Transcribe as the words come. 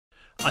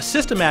A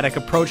systematic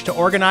approach to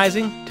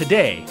organizing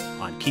today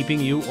on Keeping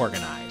You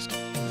Organized.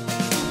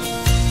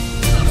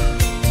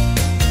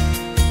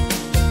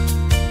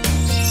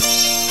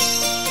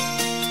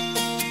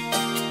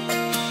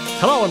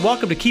 Hello and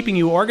welcome to Keeping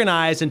You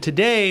Organized, and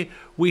today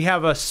we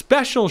have a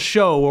special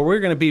show where we're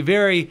going to be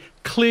very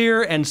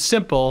clear and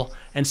simple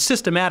and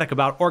systematic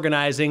about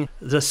organizing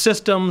the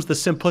systems, the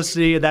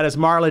simplicity. That is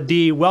Marla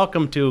D.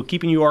 Welcome to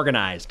Keeping You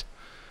Organized.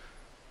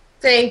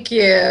 Thank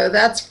you.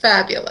 That's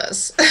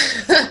fabulous.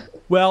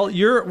 Well,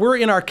 we're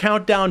in our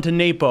countdown to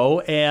NAPO,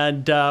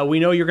 and we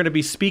know you're going to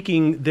be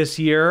speaking this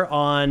year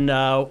on,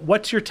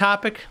 what's your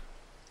topic?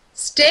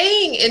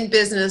 Staying in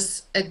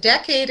business a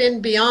decade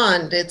and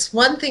beyond. It's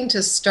one thing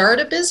to start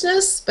a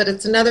business, but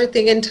it's another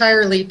thing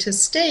entirely to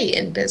stay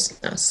in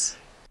business.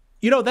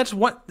 You know, that's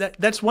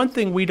one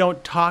thing we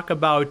don't talk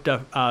about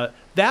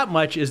that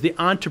much is the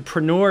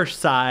entrepreneur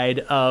side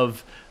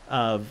of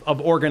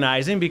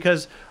organizing,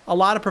 because a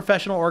lot of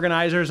professional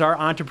organizers are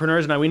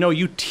entrepreneurs. Now, we know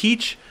you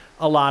teach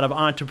a lot of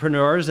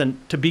entrepreneurs and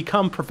to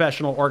become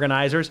professional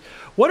organizers.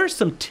 What are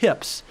some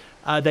tips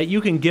that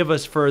you can give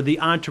us for the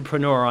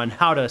entrepreneur on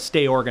how to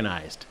stay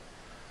organized?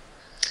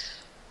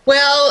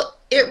 Well,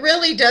 it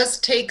really does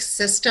take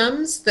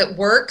systems that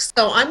work.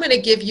 So I'm going to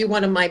give you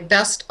one of my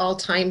best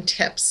all-time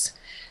tips,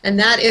 and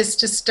that is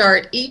to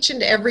start each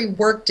and every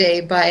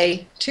workday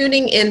by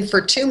tuning in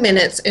for 2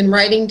 minutes and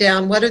writing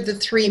down what are the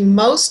 3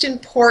 most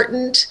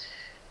important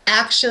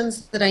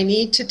actions that I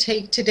need to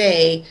take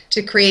today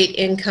to create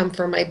income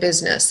for my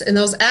business. And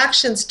those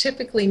actions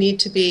typically need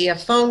to be a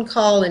phone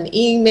call, an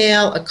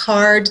email, a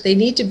card. They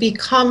need to be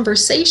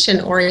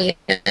conversation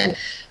oriented.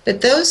 But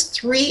those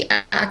 3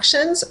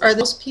 actions are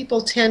those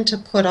people tend to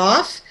put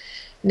off,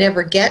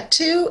 never get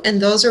to,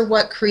 and those are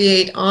what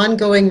create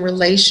ongoing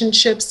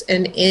relationships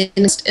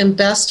and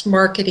best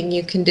marketing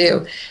you can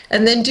do.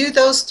 And then do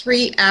those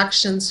 3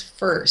 actions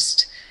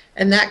first.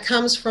 And that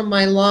comes from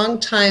my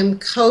longtime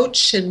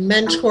coach and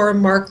mentor,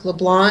 Mark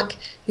LeBlanc.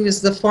 He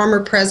was the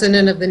former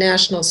president of the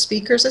National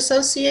Speakers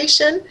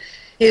Association.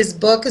 His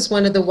book is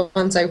one of the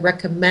ones I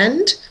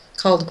recommend,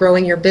 called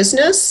Growing Your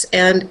Business,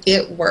 and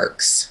it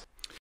works.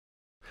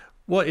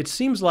 Well, it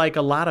seems like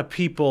a lot of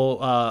people,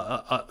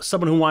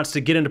 someone who wants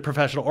to get into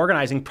professional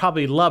organizing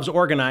probably loves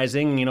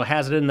organizing,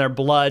 has it in their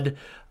blood,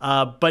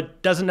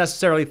 but doesn't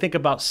necessarily think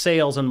about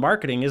sales and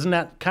marketing. Isn't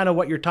that kind of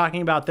what you're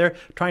talking about there,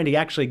 trying to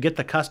actually get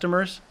the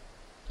customers?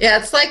 Yeah,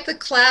 it's like the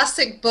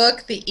classic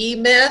book, The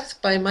E-Myth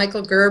by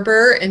Michael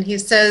Gerber, and he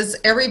says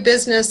every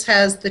business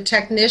has the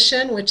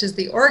technician, which is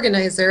the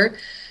organizer,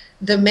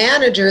 the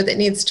manager that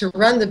needs to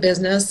run the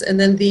business, and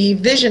then the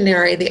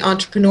visionary, the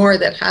entrepreneur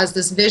that has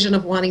this vision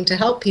of wanting to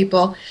help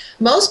people.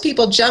 Most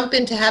people jump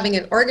into having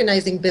an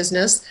organizing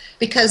business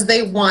because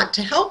they want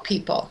to help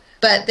people,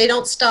 but they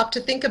don't stop to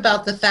think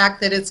about the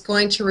fact that it's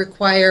going to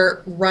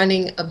require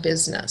running a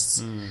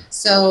business.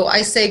 So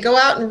I say go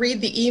out and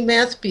read the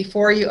E-Myth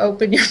before you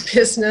open your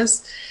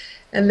business,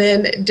 and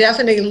then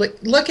definitely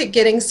look at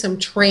getting some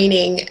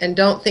training, and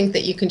don't think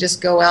that you can just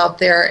go out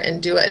there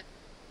and do it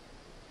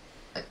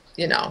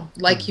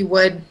like you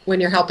would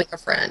when you're helping a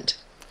friend.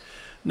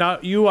 Now,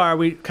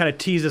 we kind of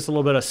tease this a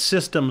little bit, a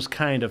systems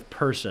kind of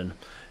person.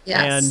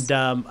 Yes.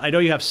 And I know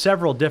you have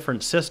several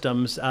different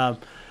systems.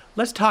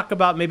 Let's talk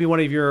about maybe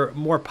one of your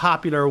more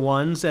popular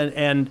ones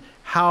and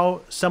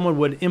how someone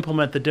would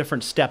implement the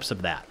different steps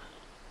of that.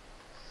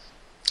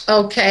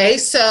 Okay,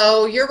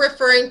 so you're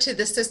referring to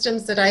the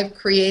systems that I've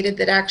created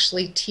that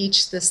actually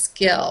teach the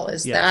skill.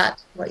 Is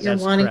that what you're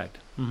wanting? That's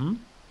correct.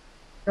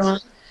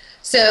 Mm-hmm.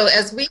 So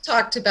as we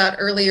talked about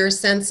earlier,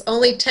 since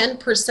only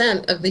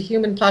 10% of the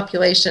human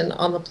population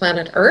on the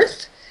planet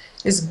Earth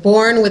is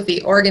born with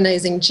the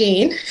organizing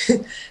gene,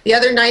 the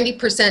other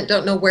 90%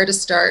 don't know where to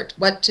start,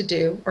 what to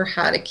do, or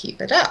how to keep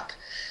it up.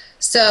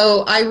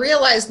 So I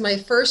realized my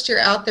first year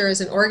out there as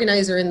an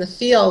organizer in the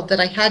field that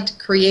I had to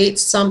create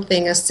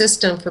something, a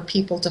system for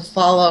people to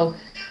follow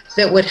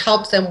that would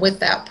help them with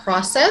that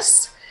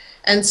process.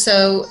 And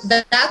so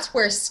that's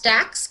where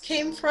STACS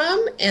came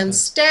from, and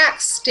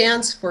STACS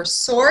stands for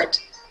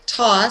sort,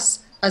 toss,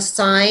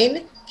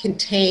 assign,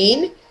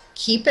 contain,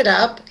 keep it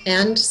up,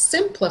 and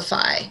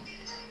simplify.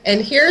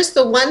 And here's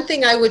the one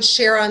thing I would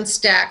share on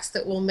STACS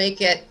that will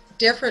make it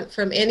different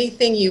from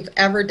anything you've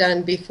ever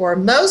done before.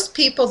 Most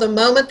people, the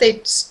moment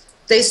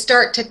they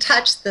start to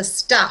touch the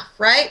stuff,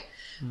 right?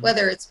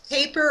 Whether it's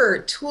paper or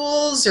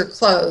tools or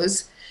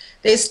clothes,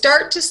 they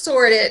start to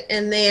sort it,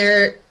 and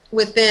they're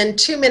within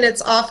 2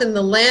 minutes off in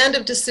the land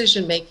of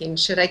decision making.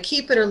 Should I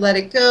keep it or let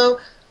it go?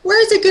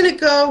 Where is it going to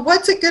go?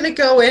 What's it going to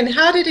go in?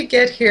 How did it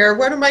get here?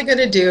 What am I going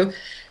to do?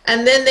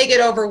 And then they get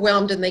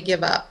overwhelmed and they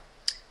give up.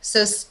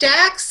 So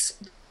STACS,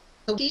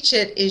 to teach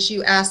it, is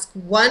you ask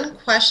one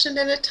question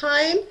at a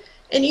time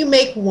and you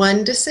make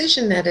one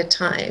decision at a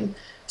time.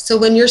 So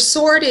when you're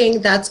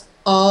sorting, that's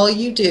all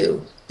you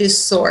do is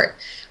sort.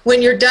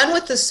 When you're done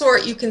with the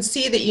sort, you can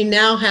see that you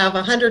now have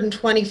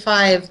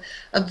 125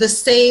 of the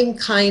same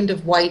kind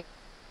of white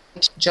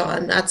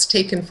John. That's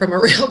taken from a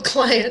real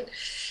client.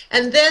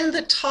 And then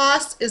the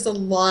toss is a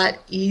lot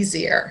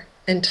easier.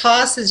 And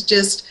toss is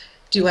just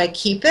Do I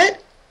keep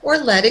it or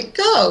let it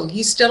go?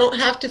 You still don't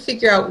have to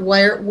figure out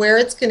where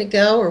it's going to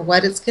go or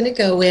what it's going to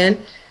go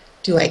in.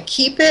 Do I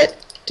keep it?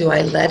 Do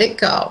I let it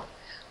go?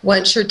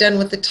 Once you're done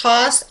with the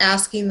toss,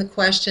 asking the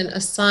question,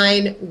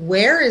 assign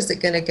where is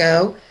it going to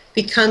go,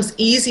 becomes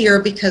easier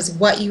because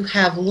what you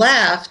have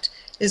left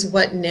is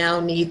what now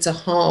needs a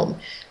home.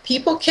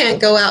 People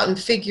can't go out and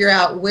figure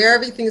out where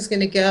everything's going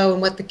to go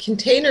and what the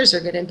containers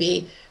are going to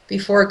be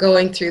before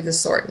going through the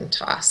sort and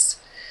toss.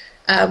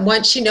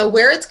 Once you know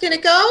where it's going to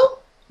go,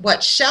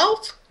 what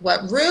shelf,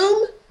 what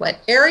room, what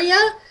area,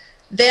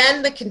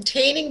 then the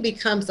containing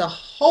becomes a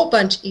whole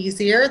bunch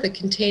easier. The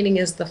containing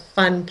is the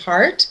fun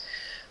part,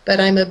 but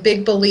I'm a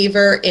big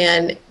believer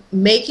in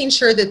making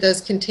sure that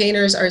those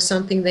containers are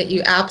something that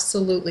you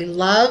absolutely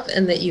love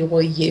and that you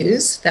will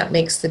use. That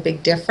makes the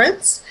big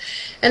difference.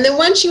 And then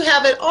once you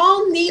have it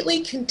all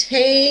neatly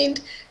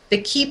contained,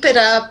 the keep it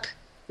up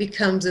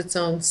becomes its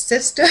own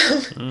system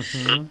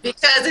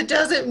because it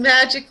doesn't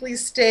magically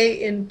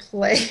stay in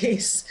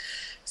place.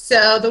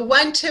 So the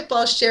one tip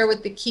I'll share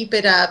with the keep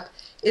it up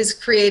is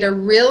create a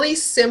really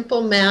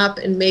simple map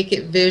and make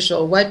it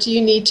visual. What do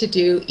you need to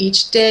do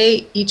each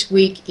day, each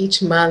week,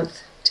 each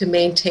month to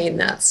maintain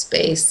that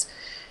space?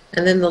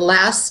 And then the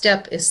last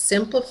step is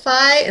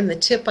simplify, and the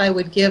tip I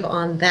would give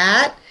on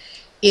that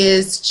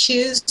is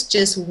choose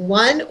just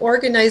one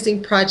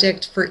organizing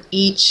project for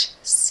each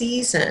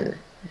season.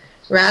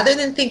 Rather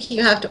than thinking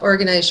you have to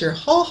organize your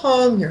whole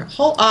home, your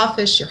whole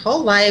office, your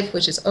whole life,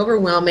 which is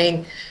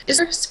overwhelming,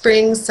 just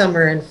spring,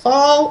 summer, and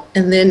fall,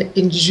 and then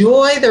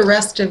enjoy the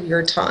rest of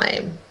your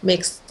time.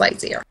 Makes life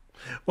easier.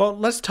 Well,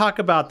 let's talk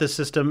about the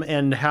system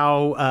and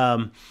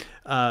how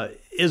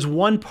is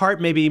one part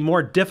maybe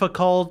more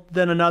difficult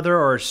than another,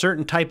 or a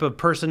certain type of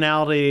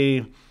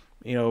personality,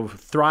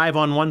 thrive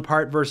on one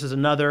part versus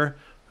another?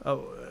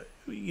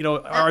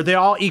 Are they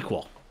all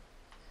equal?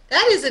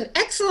 That is an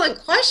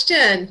excellent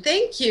question.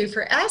 Thank you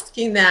for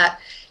asking that.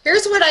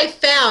 Here's what I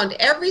found.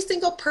 Every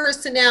single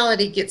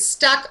personality gets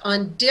stuck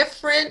on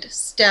different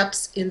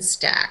steps in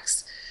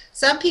stacks.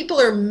 Some people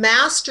are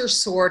master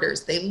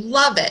sorters. They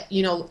love it.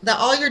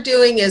 All you're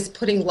doing is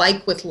putting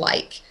like with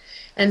like.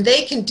 And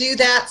they can do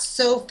that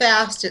so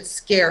fast it's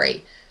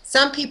scary.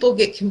 Some people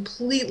get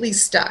completely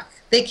stuck.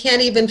 They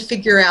can't even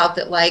figure out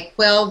that,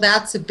 well,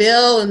 that's a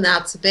bill and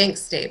that's a bank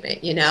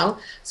statement,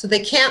 So they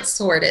can't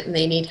sort it and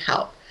they need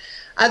help.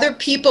 Other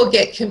people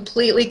get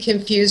completely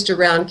confused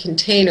around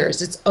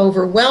containers. It's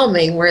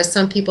overwhelming, whereas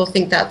some people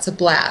think that's a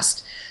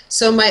blast.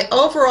 So my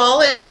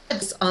overall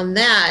advice on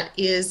that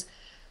is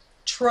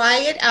try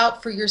it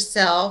out for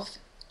yourself.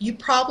 You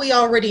probably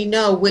already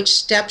know which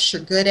steps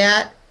you're good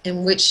at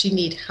and which you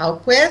need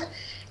help with.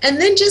 And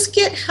then just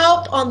get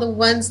help on the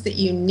ones that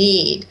you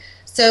need.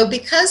 So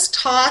because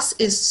toss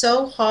is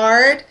so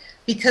hard,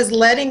 because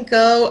letting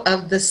go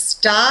of the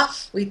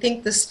stuff, we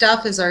think the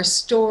stuff is our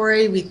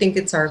story, we think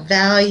it's our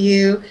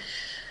value.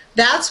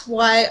 That's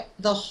why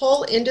the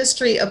whole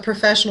industry of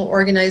professional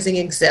organizing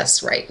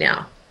exists right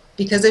now.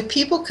 Because if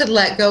people could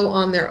let go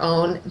on their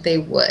own, they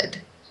would.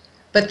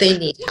 But they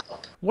need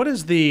help. What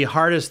is the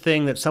hardest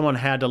thing that someone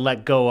had to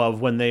let go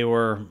of when they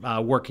were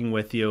working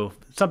with you?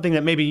 Something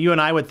that maybe you and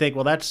I would think,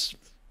 well, that's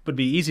would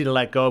be easy to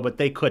let go, but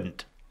they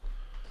couldn't.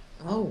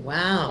 Oh,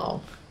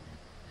 wow.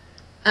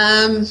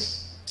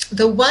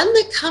 The one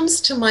that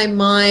comes to my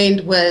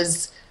mind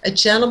was a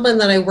gentleman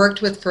that I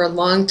worked with for a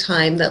long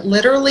time that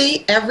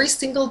literally every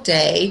single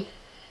day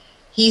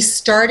he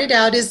started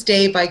out his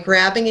day by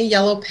grabbing a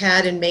yellow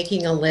pad and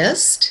making a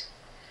list.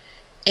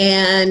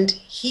 And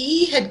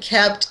he had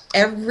kept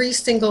every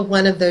single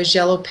one of those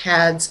yellow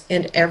pads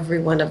and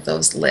every one of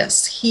those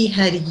lists. He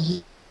had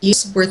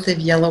years worth of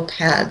yellow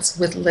pads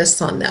with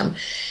lists on them.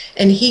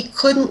 And he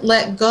couldn't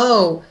let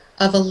go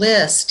of a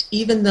list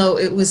even though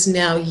it was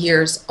now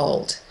years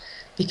old,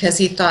 because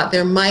he thought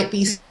there might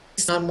be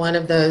on one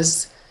of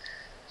those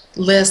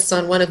lists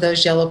on one of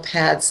those yellow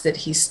pads that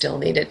he still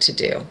needed to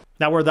do.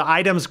 Now, were the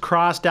items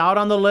crossed out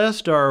on the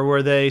list, or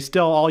were they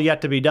still all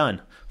yet to be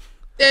done?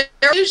 There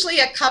are usually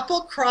a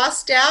couple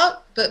crossed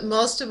out, but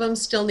most of them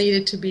still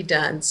needed to be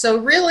done. So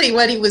really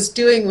what he was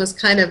doing was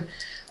kind of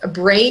a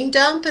brain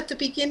dump at the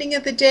beginning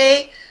of the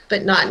day,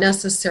 but not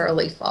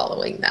necessarily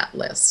following that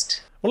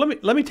list. Well,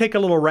 let me take a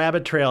little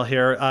rabbit trail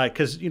here,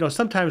 because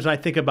sometimes when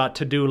I think about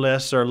to-do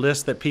lists or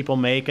lists that people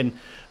make, and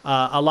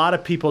a lot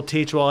of people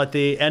teach, well, at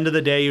the end of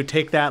the day, you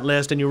take that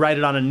list and you write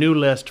it on a new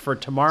list for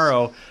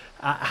tomorrow.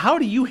 How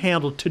do you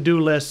handle to-do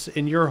lists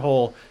in your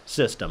whole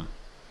system?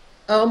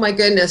 Oh my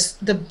goodness,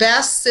 the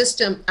best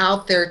system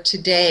out there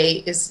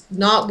today is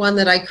not one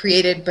that I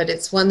created, but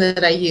it's one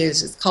that I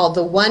use. It's called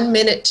the 1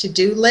 minute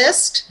to-do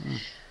list.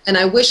 And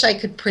I wish I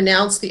could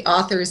pronounce the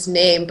author's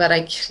name, but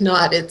I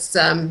cannot. It's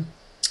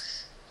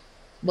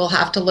we'll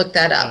have to look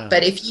that up.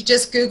 But if you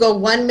just Google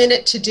 1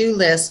 minute to-do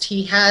list,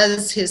 he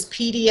has his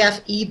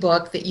PDF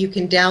ebook that you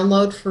can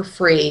download for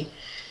free.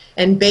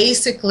 And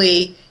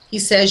basically, he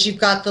says you've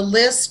got the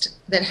list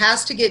that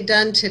has to get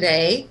done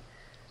today,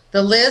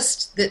 the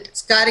list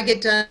that's got to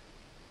get done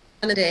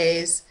in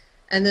days,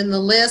 and then the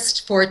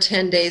list for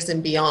 10 days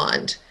and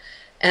beyond.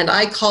 And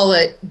I call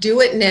it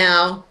do it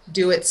now,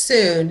 do it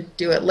soon,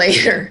 do it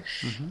later.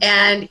 Mm-hmm.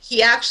 And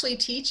he actually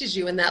teaches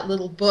you in that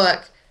little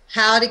book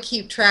how to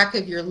keep track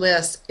of your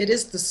list. It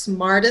is the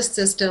smartest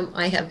system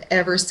I have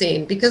ever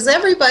seen, because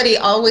everybody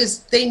always,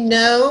 they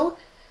know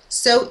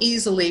so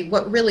easily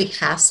what really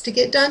has to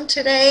get done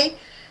today.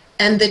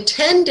 And the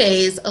 10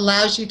 days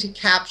allows you to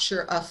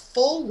capture a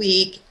full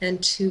week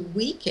and 2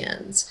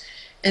 weekends.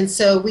 And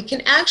so we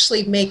can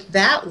actually make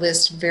that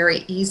list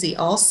very easy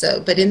also.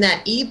 But in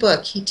that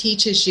ebook, he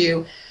teaches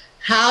you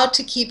how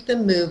to keep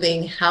them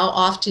moving, how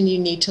often you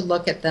need to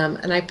look at them.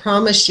 And I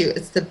promise you,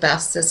 it's the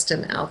best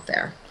system out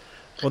there.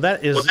 Well,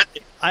 that is,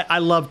 I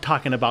love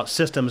talking about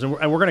systems, and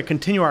we're going to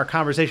continue our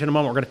conversation in a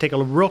moment. We're going to take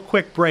a real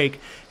quick break,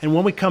 and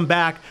when we come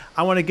back,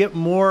 I want to get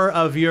more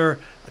of your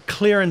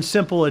clear and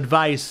simple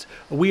advice.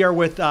 We are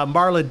with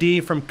Marla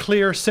D. from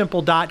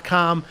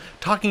clearsimple.com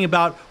talking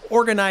about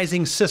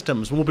organizing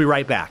systems. We'll be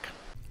right back.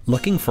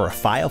 Looking for a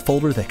file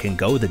folder that can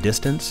go the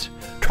distance?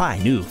 Try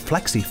new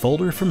Flexi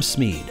Folder from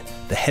Smead,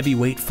 the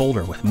heavyweight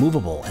folder with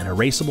movable and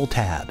erasable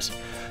tabs.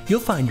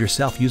 You'll find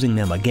yourself using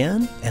them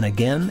again and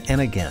again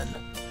and again.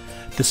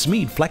 The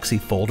Smead Flexi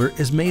Folder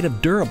is made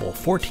of durable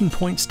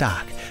 14-point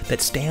stock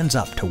that stands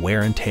up to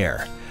wear and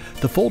tear.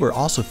 The folder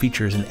also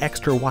features an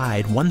extra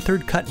wide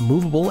 1/3 cut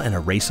movable and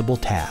erasable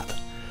tab.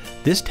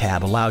 This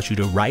tab allows you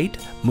to write,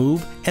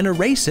 move, and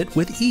erase it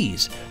with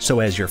ease, so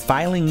as your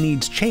filing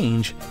needs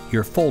change,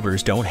 your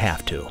folders don't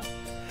have to.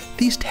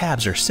 These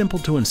tabs are simple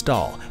to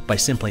install by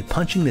simply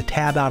punching the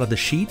tab out of the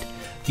sheet,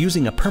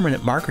 using a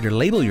permanent marker to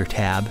label your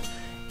tab,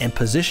 and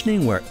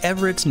positioning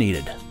wherever it's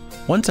needed.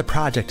 Once a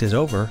project is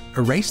over,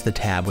 erase the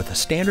tab with a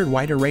standard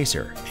white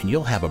eraser and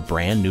you'll have a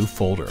brand new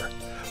folder.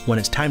 When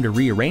it's time to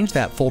rearrange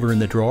that folder in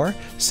the drawer,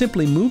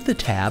 simply move the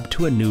tab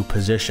to a new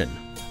position.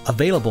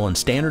 Available in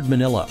standard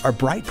manila or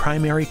bright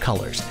primary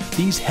colors,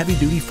 these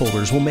heavy-duty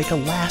folders will make a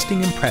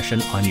lasting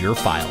impression on your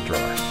file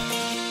drawer.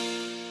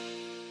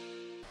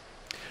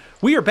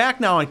 We are back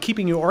now on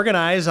Keeping You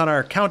Organized on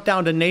our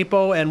Countdown to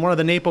NAPO, and one of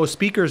the NAPO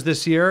speakers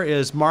this year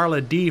is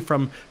Marla D.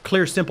 from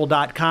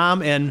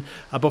clearsimple.com. And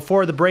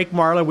before the break,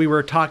 Marla, we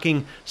were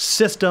talking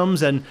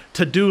systems and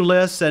to-do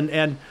lists,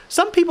 and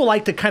some people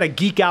like to kind of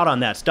geek out on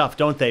that stuff,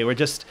 don't they? We're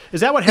just,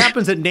 is that what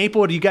happens at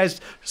NAPO? Do you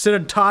guys sit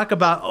and talk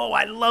about, oh,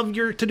 I love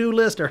your to-do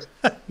list, or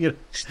you know?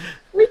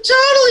 We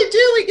totally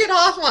do. We get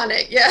off on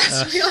it.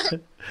 Yes. We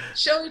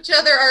show each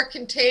other our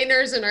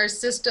containers and our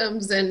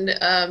systems, and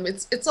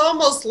it's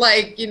almost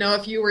like, you know,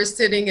 if you were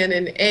sitting in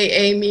an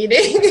AA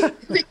meeting,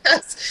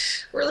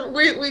 because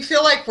we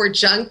feel like we're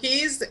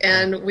junkies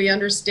and we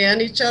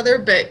understand each other,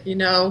 but, you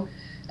know,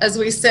 as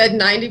we said,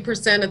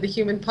 90% of the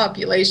human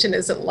population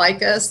isn't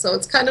like us, so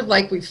it's kind of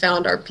like we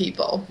found our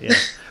people. Yeah.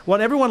 Well,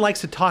 everyone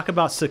likes to talk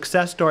about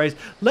success stories.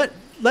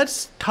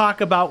 Let's talk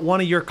about one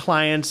of your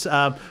clients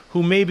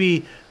who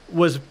maybe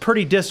was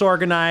pretty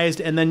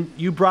disorganized, and then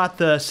you brought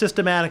the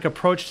systematic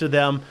approach to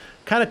them.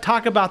 Kind of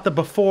talk about the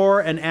before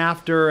and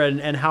after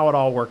and how it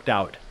all worked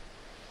out.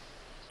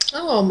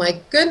 Oh my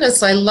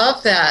goodness, I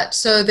love that.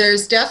 So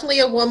there's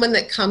definitely a woman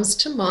that comes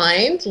to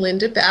mind,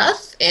 Linda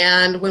Beth,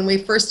 and when we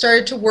first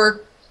started to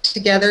work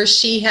together,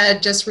 she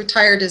had just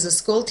retired as a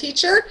school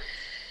teacher,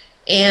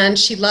 and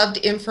she loved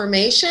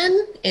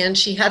information, and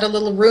she had a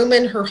little room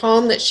in her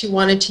home that she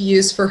wanted to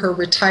use for her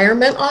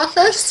retirement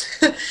office.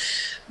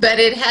 But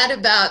it had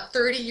about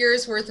 30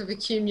 years worth of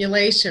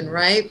accumulation,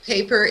 right?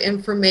 Paper,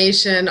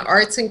 information,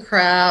 arts and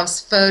crafts,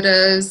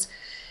 photos,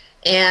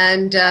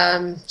 and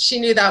she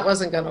knew that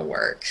wasn't going to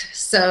work.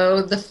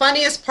 So the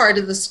funniest part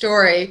of the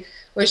story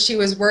was she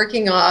was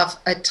working off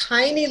a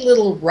tiny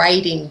little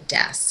writing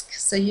desk.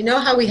 So you know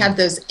how we have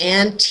those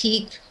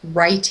antique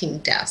writing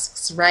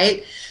desks,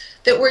 right?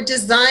 That were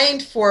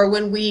designed for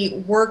when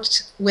we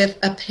worked with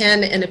a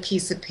pen and a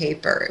piece of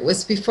paper. It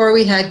was before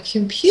we had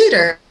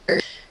computers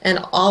and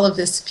all of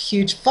this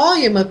huge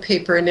volume of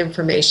paper and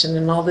information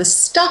and all this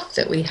stuff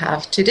that we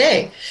have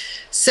today.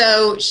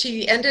 So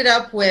she ended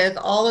up with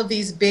all of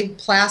these big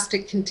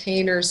plastic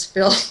containers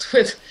filled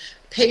with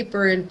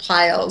paper in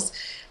piles.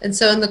 And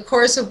so in the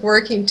course of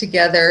working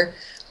together,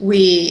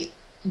 we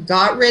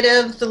got rid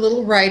of the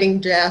little writing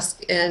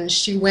desk, and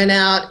she went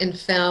out and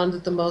found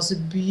the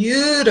most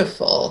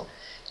beautiful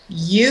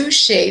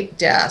U-shaped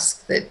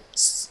desk that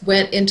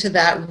went into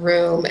that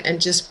room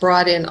and just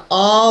brought in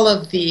all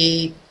of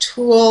the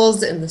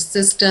tools and the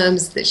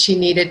systems that she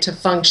needed to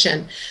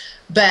function.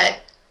 But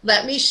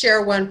let me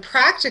share one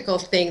practical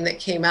thing that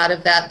came out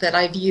of that that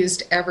I've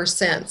used ever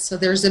since. So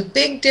there's a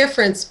big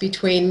difference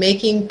between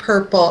making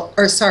paper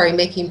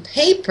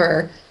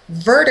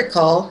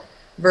vertical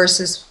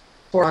versus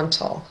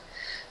horizontal.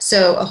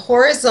 So a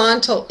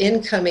horizontal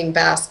incoming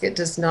basket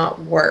does not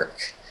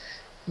work.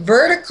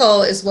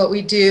 Vertical is what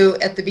we do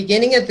at the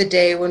beginning of the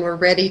day when we're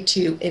ready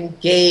to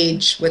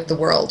engage with the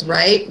world,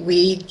 right?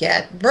 We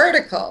get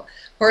vertical.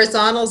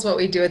 Horizontal is what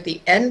we do at the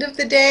end of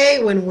the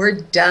day when we're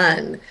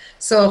done.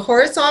 So a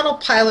horizontal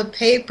pile of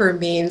paper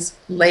means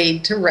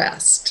laid to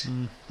rest.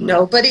 Mm-hmm.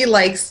 Nobody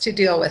likes to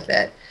deal with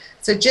it.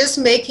 So just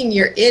making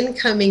your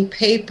incoming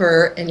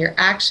paper and your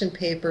action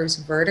papers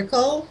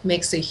vertical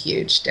makes a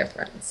huge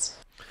difference.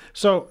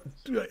 So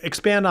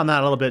expand on that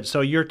a little bit.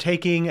 So you're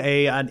taking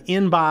an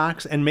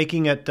inbox and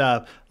making it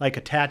like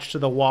attached to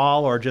the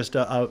wall, or just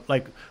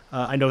like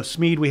I know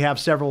Smead, we have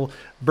several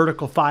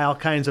vertical file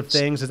kinds of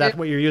things. Is that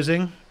what you're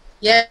using?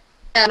 Yeah,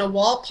 and a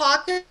wall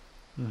pocket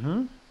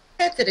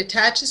that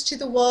attaches to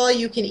the wall.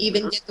 You can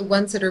even get the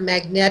ones that are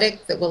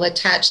magnetic that will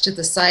attach to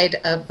the side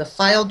of the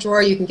file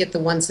drawer. You can get the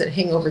ones that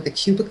hang over the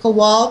cubicle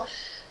wall.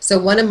 So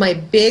one of my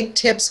big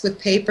tips with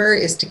paper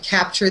is to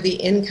capture the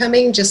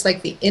incoming, just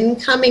like the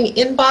incoming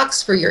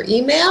inbox for your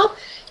email.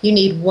 You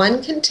need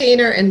one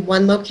container and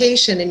one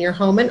location in your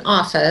home and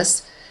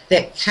office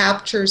that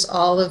captures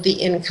all of the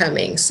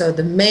incoming. So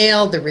the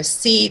mail, the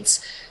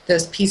receipts,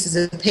 those pieces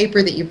of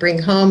paper that you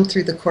bring home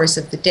through the course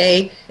of the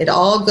day, it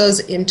all goes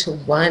into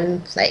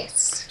one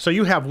place. So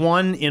you have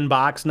one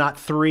inbox, not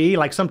three.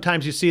 Like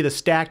sometimes you see the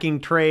stacking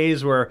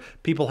trays where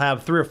people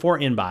have 3 or 4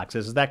 inboxes.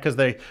 Is that because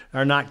they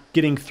are not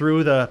getting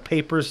through the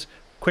papers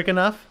quick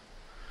enough?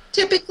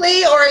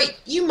 Typically, or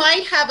you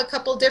might have a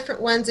couple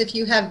different ones if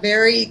you have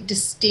very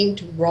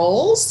distinct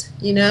roles.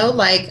 You know,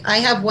 like I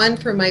have one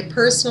for my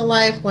personal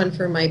life, one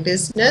for my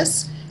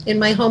business in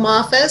my home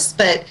office,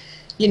 but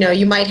you know,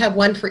 you might have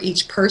one for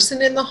each person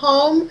in the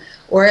home,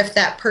 or if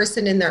that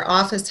person in their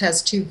office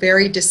has 2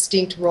 very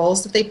distinct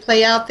roles that they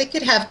play out, they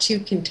could have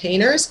 2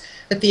 containers,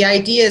 but the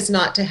idea is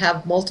not to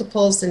have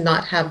multiples and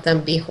not have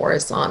them be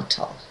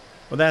horizontal.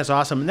 Well, that's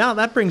awesome. Now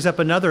that brings up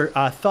another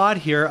thought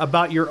here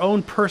about your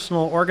own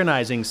personal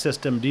organizing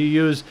system. Do you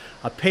use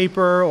a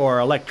paper or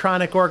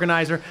electronic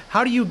organizer?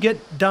 How do you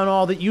get done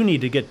all that you need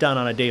to get done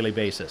on a daily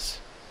basis?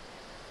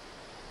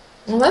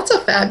 Well, that's a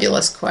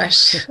fabulous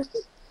question.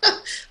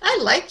 I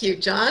like you,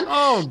 John.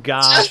 Oh,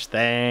 gosh,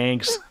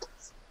 thanks.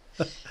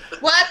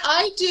 What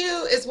I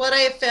do is what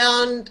I have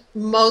found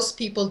most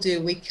people do.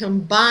 We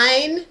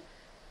combine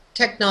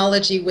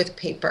technology with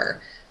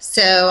paper.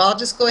 So I'll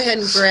just go ahead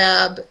and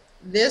grab,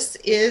 this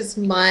is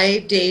my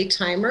day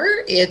timer.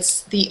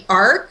 It's the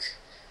ARC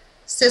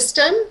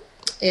system.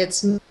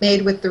 It's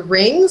made with the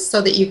rings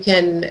so that you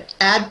can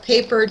add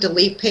paper,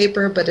 delete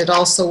paper, but it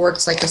also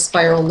works like a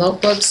spiral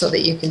notebook so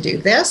that you can do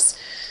this.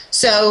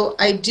 So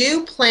I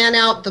do plan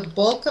out the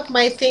bulk of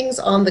my things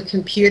on the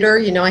computer.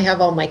 You know, I have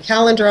all my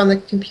calendar on the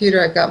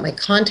computer. I've got my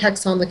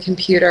contacts on the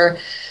computer.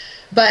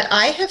 But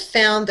I have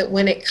found that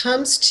when it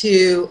comes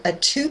to a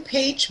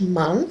 2-page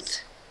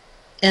month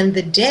and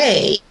the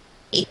day,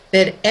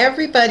 that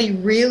everybody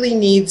really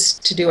needs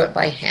to do it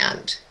by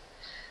hand.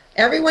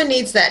 Everyone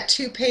needs that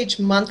 2-page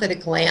month at a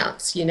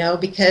glance, you know,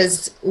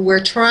 because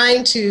we're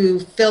trying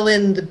to fill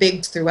in the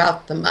bigs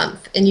throughout the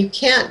month. And you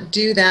can't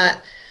do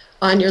that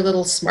on your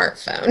little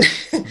smartphone.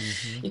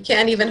 You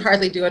can't even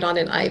hardly do it on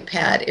an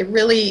iPad. It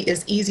really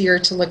is easier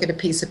to look at a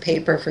piece of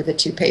paper for the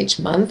 2-page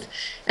month.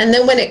 And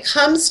then when it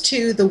comes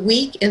to the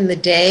week and the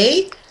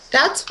day,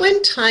 that's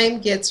when time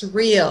gets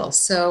real.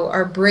 So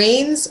our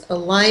brains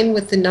align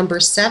with the number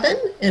 7,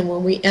 and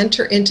when we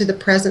enter into the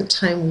present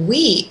time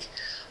week,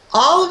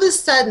 all of a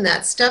sudden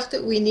that stuff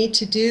that we need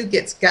to do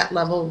gets gut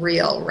level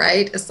real,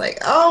 right? It's like,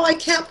 oh, I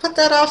can't put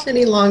that off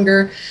any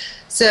longer.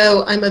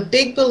 So I'm a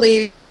big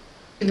believer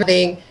in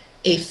having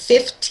a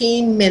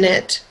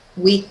 15-minute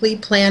weekly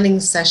planning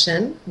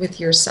session with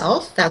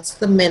yourself. That's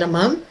the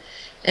minimum.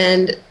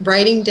 And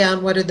writing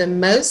down what are the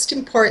most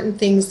important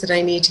things that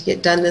I need to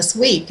get done this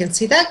week. And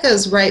see, that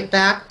goes right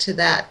back to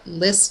that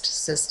list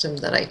system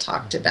that I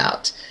talked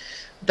about.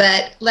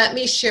 But let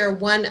me share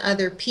one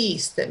other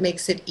piece that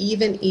makes it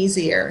even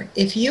easier.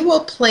 If you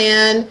will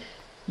plan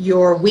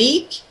your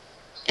week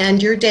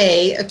and your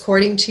day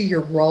according to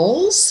your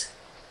roles,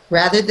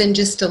 rather than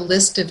just a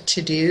list of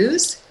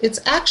to-dos, it's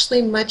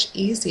actually much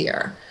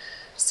easier.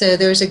 So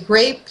there's a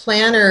great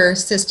planner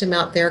system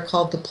out there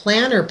called the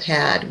Planner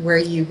Pad, where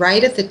you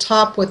write at the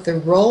top what the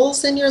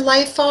roles in your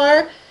life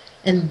are,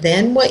 and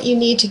then what you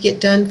need to get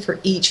done for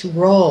each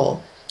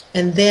role,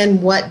 and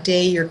then what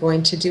day you're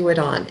going to do it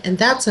on. And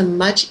that's a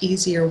much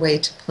easier way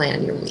to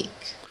plan your week.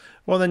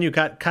 Well, then you've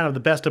got kind of the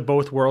best of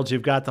both worlds.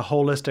 You've got the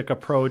holistic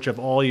approach of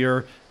all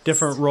your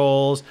different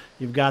roles.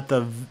 You've got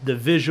the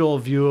visual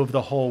view of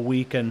the whole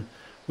week, and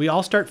we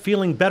all start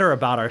feeling better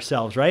about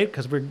ourselves, right?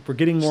 Because we're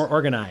getting more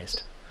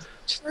organized.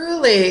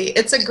 Truly.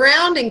 It's a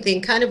grounding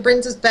thing, kind of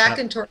brings us back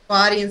into our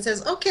body and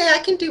says, okay, I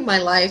can do my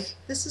life.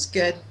 This is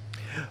good.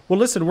 Well,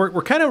 listen, we're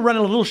kind of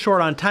running a little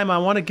short on time. I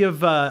want to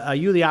give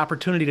you the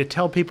opportunity to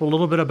tell people a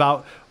little bit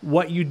about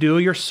what you do,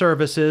 your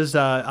services.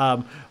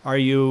 Are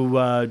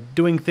you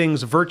doing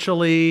things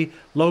virtually,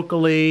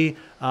 locally?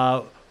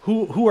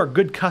 Who are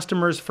good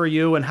customers for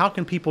you, and how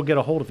can people get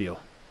a hold of you?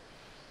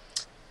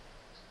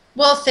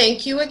 Well,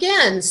 thank you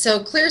again. So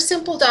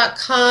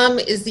clearsimple.com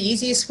is the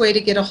easiest way to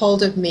get a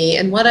hold of me.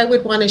 And what I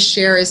would want to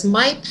share is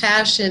my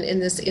passion in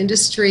this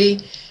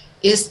industry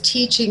is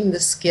teaching the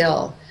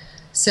skill.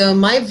 So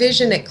my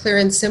vision at Clear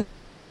and Simple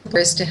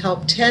is to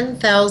help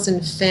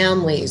 10,000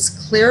 families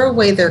clear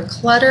away their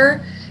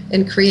clutter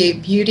and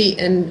create beauty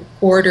and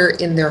order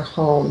in their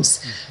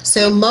homes.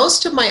 So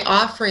most of my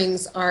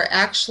offerings are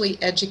actually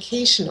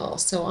educational.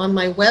 So on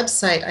my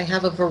website, I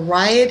have a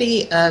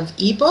variety of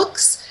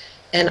ebooks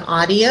and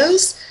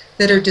audios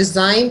that are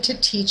designed to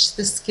teach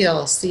the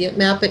skills. See it,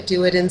 map it,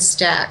 do it in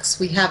stacks.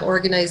 We have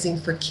organizing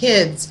for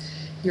kids,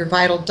 your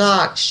vital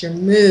docs, your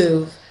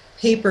move,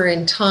 paper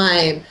and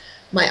time.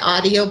 My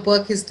audio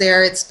book is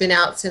there. It's been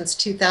out since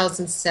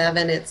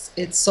 2007.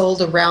 It's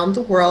sold around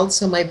the world,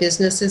 so my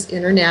business is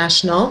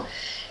international.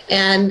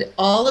 And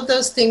all of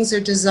those things are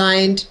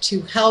designed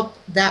to help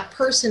that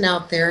person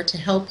out there, to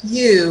help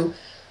you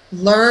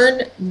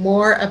learn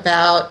more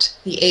about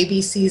the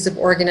ABCs of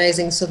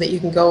organizing so that you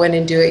can go in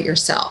and do it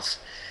yourself.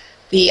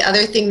 The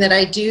other thing that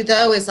I do,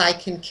 though, is I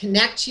can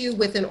connect you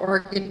with an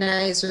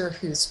organizer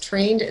who's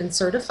trained and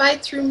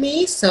certified through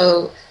me,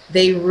 so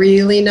they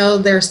really know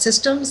their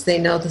systems, they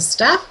know the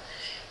stuff,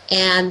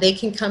 and they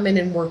can come in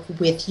and work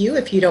with you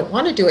if you don't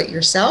want to do it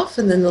yourself.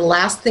 And then the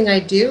last thing I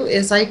do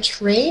is I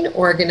train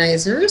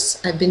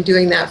organizers. I've been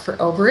doing that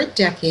for over a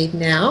decade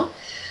now.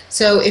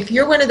 So if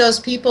you're one of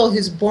those people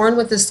who's born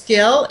with a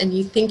skill and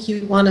you think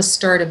you want to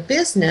start a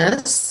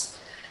business,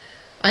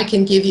 I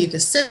can give you the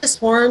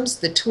systems,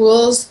 the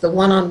tools, the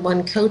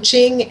one-on-one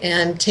coaching,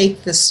 and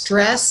take the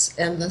stress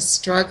and the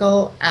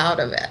struggle out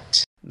of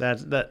it.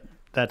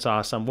 That's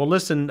awesome. Well,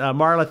 listen,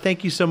 Marla,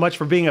 thank you so much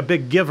for being a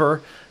big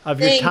giver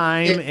of your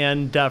time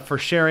and for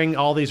sharing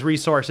all these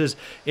resources.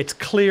 It's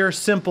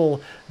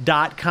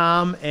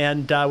clearsimple.com,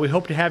 and we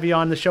hope to have you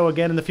on the show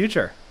again in the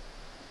future.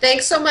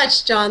 Thanks so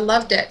much, John.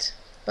 Loved it.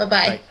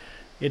 Bye-bye. Right.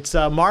 It's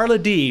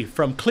Marla D.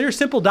 from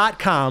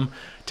clearsimple.com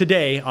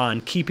today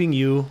on Keeping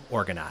You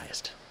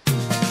Organized.